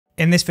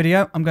In this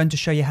video, I'm going to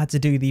show you how to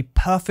do the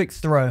perfect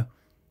throw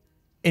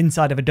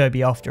inside of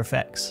Adobe After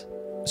Effects.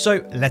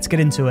 So let's get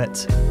into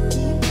it.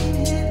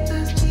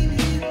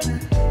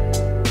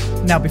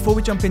 Now, before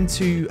we jump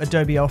into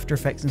Adobe After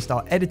Effects and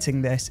start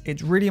editing this,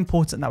 it's really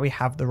important that we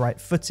have the right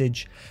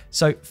footage.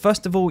 So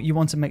first of all, you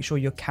want to make sure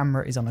your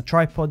camera is on a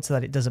tripod so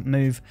that it doesn't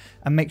move,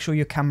 and make sure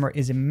your camera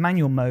is in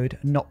manual mode,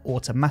 not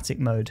automatic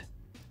mode.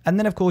 And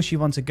then of course you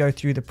want to go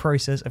through the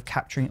process of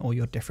capturing all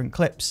your different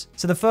clips.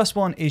 So the first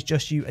one is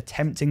just you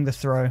attempting the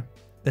throw.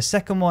 The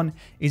second one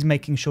is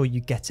making sure you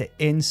get it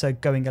in, so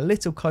going a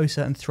little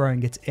closer and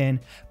throwing it in,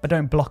 but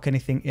don't block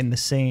anything in the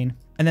scene.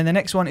 And then the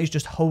next one is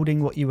just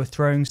holding what you were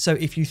throwing. So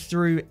if you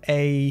threw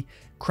a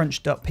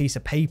crunched up piece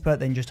of paper,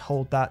 then just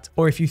hold that.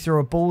 Or if you throw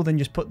a ball, then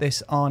just put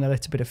this on a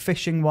little bit of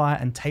fishing wire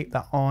and tape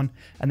that on,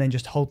 and then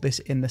just hold this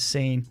in the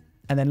scene.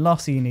 And then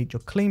lastly, you need your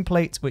clean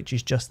plate, which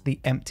is just the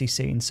empty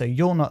scene. So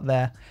you're not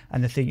there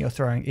and the thing you're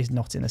throwing is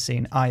not in the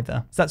scene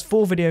either. So that's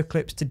 4 video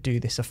clips to do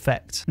this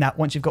effect. Now,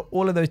 once you've got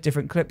all of those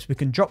different clips, we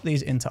can drop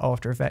these into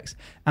After Effects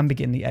and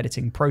begin the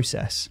editing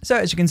process. So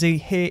as you can see,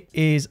 here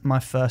is my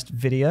first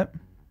video.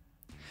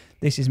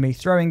 This is me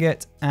throwing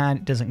it and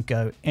it doesn't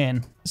go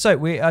in. So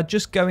we are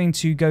just going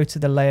to go to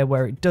the layer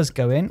where it does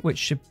go in, which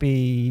should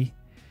be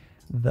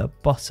the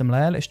bottom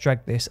layer. Let's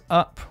drag this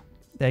up.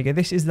 There you go.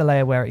 This is the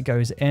layer where it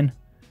goes in.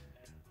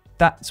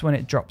 That's when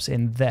it drops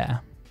in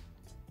there.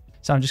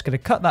 So I'm just going to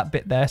cut that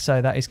bit there.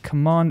 So that is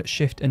Command,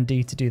 Shift and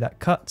D to do that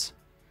cut.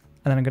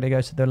 And then I'm going to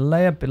go to the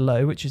layer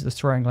below, which is the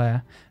throwing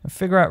layer, and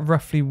figure out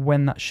roughly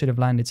when that should have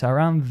landed. So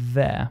around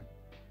there.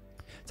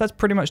 So that's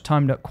pretty much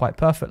timed up quite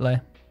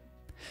perfectly.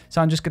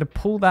 So I'm just going to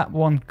pull that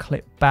one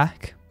clip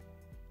back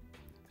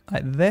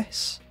like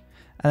this.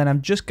 And then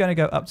I'm just going to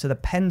go up to the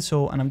pen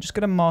tool and I'm just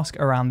going to mask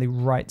around the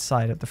right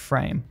side of the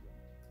frame.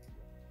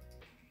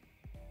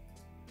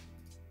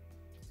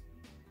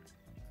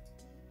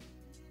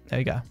 There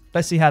you go.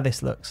 Let's see how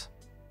this looks.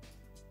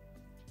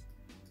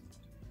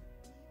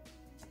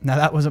 Now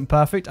that wasn't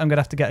perfect. I'm going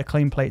to have to get a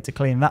clean plate to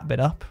clean that bit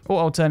up. Or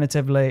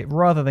alternatively,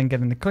 rather than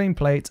getting the clean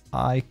plate,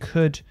 I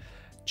could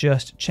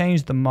just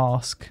change the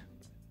mask.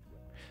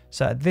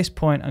 So at this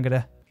point, I'm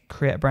going to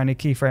create a brand new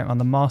keyframe on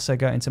the mask. So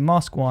go into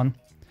mask 1,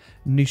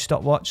 new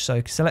stopwatch.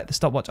 So select the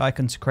stopwatch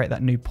icon to create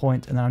that new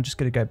point. And then I'm just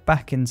going to go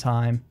back in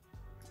time.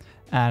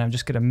 And I'm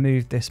just going to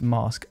move this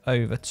mask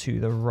over to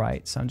the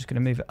right. So I'm just going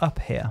to move it up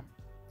here.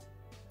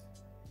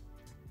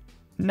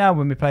 Now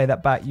when we play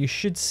that back, you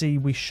should see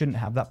we shouldn't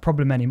have that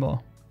problem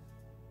anymore.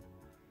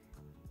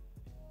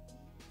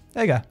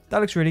 There you go. That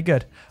looks really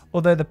good.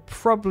 Although the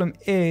problem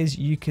is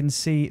you can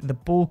see the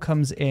ball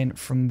comes in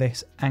from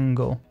this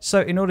angle.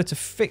 So in order to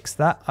fix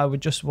that, I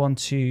would just want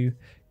to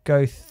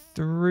go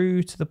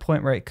through to the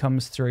point where it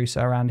comes through.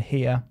 So around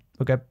here,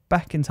 we'll go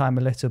back in time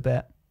a little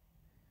bit.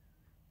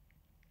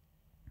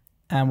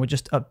 And we'll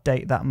just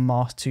update that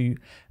mask to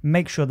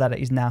make sure that it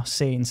is now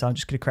seen. So I'm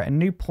just going to create a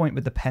new point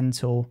with the pen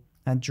tool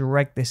and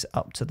drag this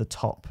up to the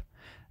top.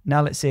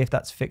 Now let's see if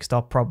that's fixed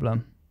our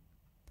problem.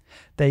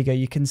 There you go.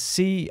 You can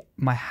see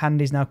my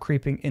hand is now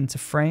creeping into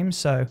frame.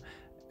 So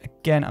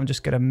again, I'm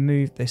just going to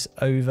move this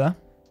over.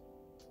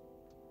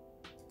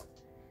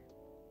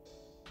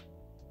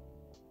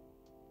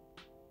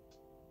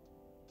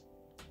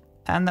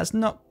 And that's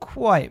not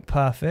quite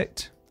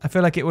perfect. I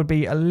feel like it would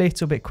be a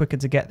little bit quicker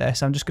to get there.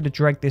 So I'm just going to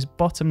drag this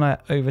bottom layer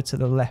over to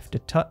the left a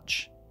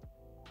touch.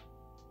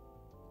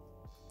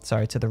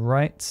 Sorry, to the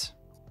right.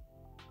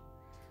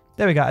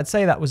 There we go. I'd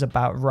say that was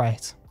about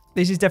right.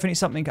 This is definitely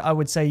something I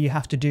would say you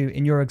have to do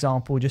in your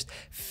example. Just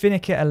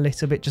finick it a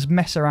little bit, just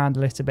mess around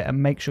a little bit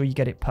and make sure you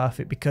get it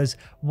perfect, because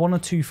 1 or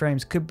 2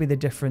 frames could be the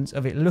difference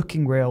of it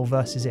looking real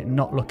versus it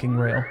not looking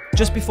real.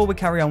 Just before we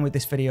carry on with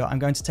this video, I'm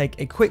going to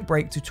take a quick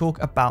break to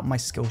talk about my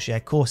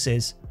Skillshare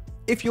courses.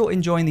 If you're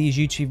enjoying these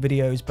YouTube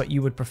videos, but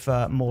you would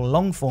prefer more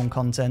long form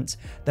content,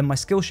 then my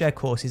Skillshare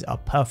courses are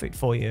perfect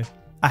for you.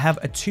 I have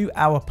a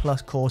 2-hour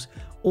plus course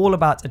all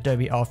about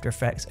Adobe After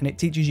Effects, and it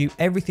teaches you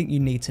everything you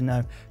need to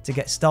know to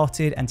get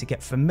started and to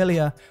get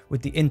familiar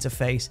with the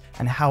interface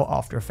and how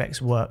After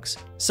Effects works.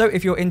 So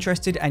if you're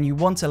interested and you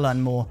want to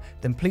learn more,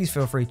 then please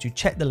feel free to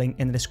check the link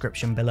in the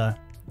description below.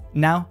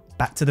 Now,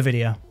 back to the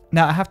video.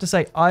 Now, I have to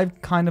say,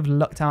 I've kind of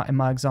lucked out in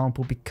my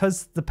example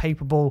because the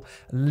paper ball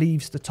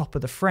leaves the top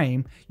of the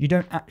frame, you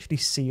don't actually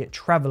see it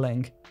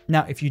traveling.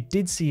 Now, if you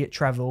did see it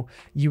travel,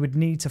 you would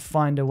need to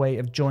find a way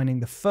of joining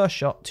the first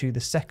shot to the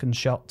second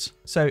shot.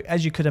 So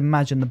as you could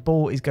imagine, the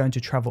ball is going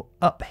to travel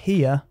up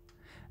here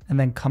and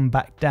then come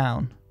back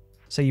down.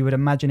 So you would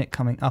imagine it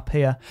coming up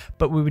here,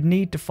 but we would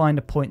need to find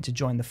a point to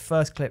join the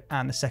first clip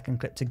and the second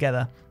clip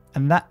together.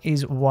 And that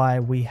is why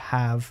we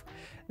have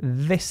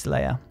this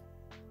layer.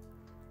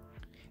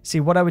 See,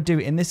 what I would do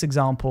in this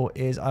example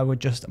is I would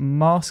just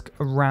mask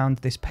around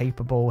this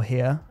paper ball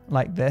here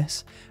like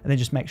this, and then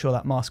just make sure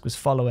that mask was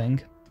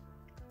following.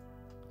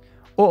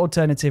 Or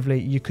alternatively,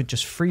 you could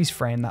just freeze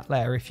frame that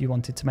layer if you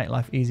wanted to make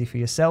life easy for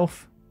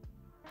yourself.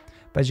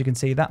 But as you can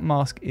see, that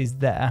mask is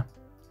there.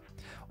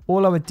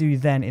 All I would do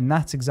then in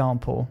that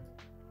example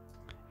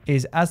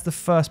is as the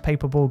first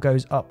paper ball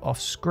goes up off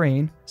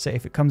screen, so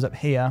if it comes up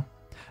here,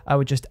 I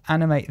would just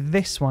animate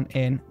this one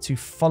in to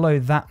follow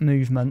that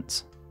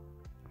movement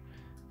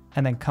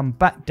and then come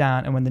back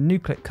down, and when the new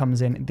clip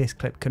comes in, this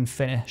clip can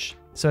finish.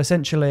 So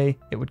essentially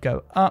it would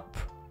go up,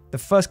 the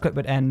first clip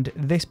would end,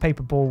 this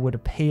paper ball would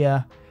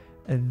appear,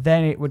 and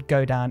then it would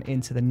go down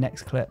into the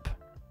next clip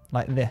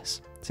like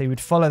this. So you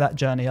would follow that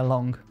journey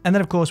along. And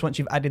then of course, once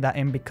you've added that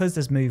in, because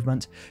there's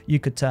movement, you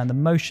could turn the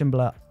motion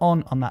blur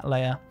on that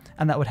layer,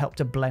 and that would help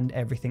to blend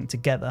everything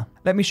together.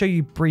 Let me show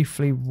you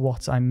briefly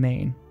what I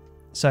mean.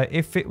 So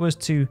if it was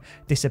to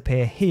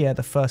disappear here,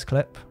 the first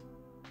clip,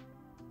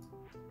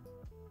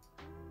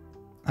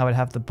 I would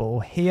have the ball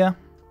here,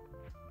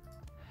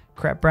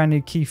 create a brand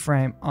new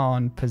keyframe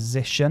on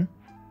position.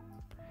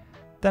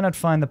 Then I'd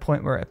find the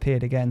point where it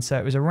appeared again. So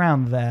it was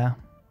around there.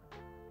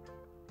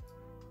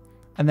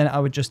 And then I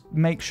would just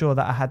make sure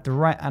that I had the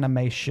right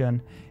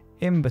animation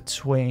in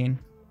between.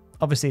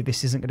 Obviously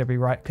this isn't going to be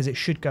right because it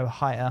should go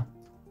higher.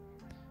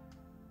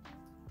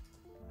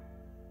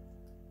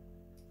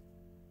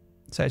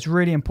 So it's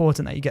really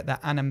important that you get that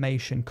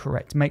animation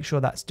correct. Make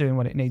sure that's doing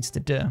what it needs to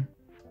do.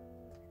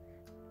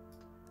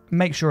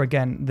 Make sure,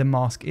 again, the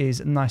mask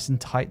is nice and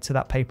tight to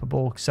that paper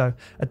ball. So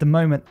at the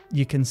moment,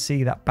 you can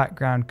see that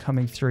background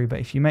coming through. But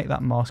if you make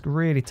that mask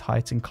really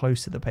tight and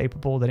close to the paper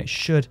ball, then it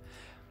should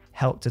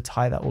help to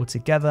tie that all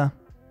together.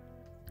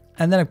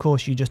 And then, of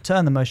course, you just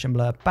turn the motion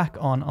blur back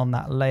on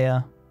that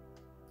layer.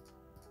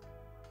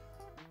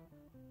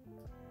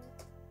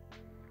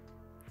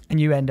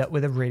 And you end up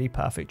with a really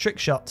perfect trick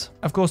shot.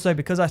 Of course, though,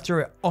 because I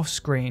threw it off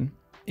screen,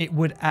 it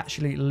would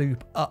actually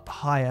loop up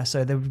higher.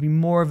 So there would be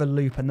more of a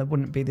loop and there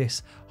wouldn't be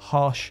this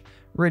harsh,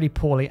 really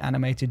poorly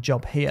animated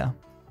job here.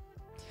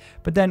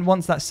 But then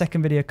once that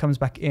second video comes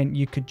back in,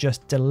 you could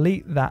just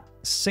delete that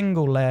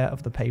single layer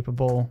of the paper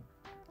ball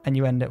and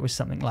you end up with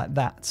something like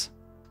that.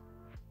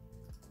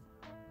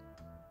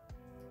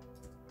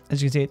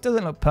 As you can see, it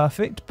doesn't look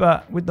perfect,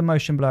 but with the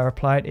motion blur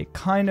applied, it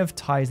kind of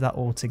ties that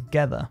all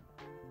together.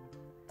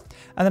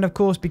 And then of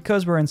course,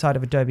 because we're inside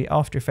of Adobe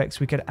After Effects,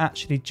 we could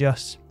actually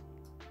just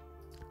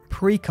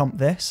pre-comp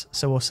this.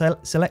 So we'll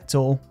select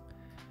all,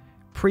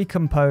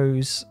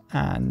 pre-compose,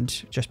 and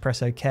just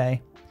press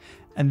OK.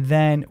 And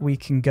then we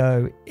can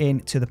go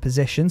into the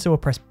position. So we'll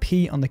press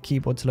P on the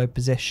keyboard to load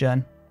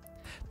position.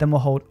 Then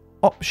we'll hold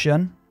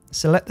Option,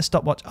 select the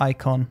stopwatch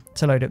icon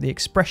to load up the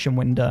expression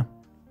window.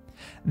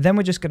 Then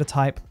we're just going to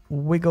type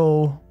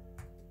wiggle,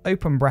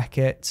 open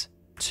bracket,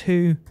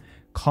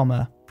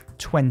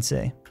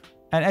 2,20.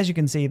 And as you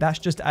can see, that's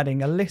just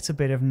adding a little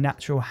bit of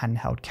natural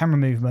handheld camera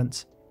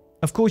movement.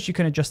 Of course, you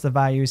can adjust the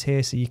values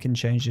here, so you can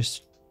change this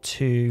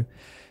to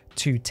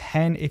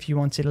 210 if you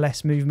wanted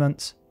less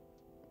movement.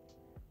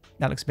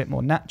 That looks a bit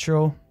more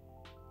natural.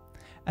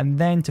 And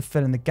then to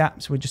fill in the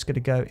gaps, we're just going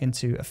to go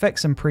into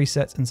Effects and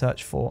Presets and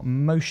search for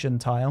Motion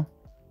Tile.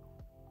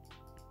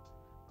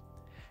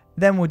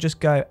 Then we'll just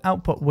go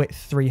Output Width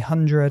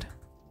 300,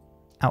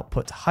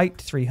 Output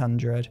Height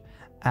 300,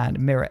 and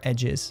Mirror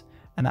Edges.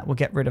 And that will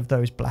get rid of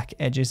those black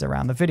edges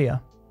around the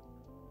video.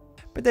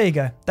 But there you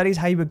go. That is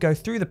how you would go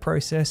through the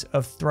process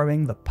of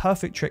throwing the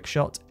perfect trick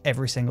shot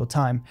every single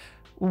time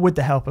with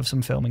the help of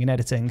some filming and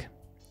editing.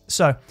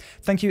 So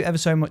thank you ever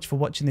so much for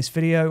watching this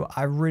video.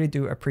 I really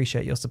do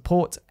appreciate your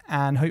support,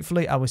 and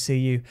hopefully I will see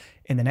you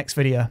in the next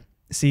video.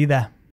 See you there.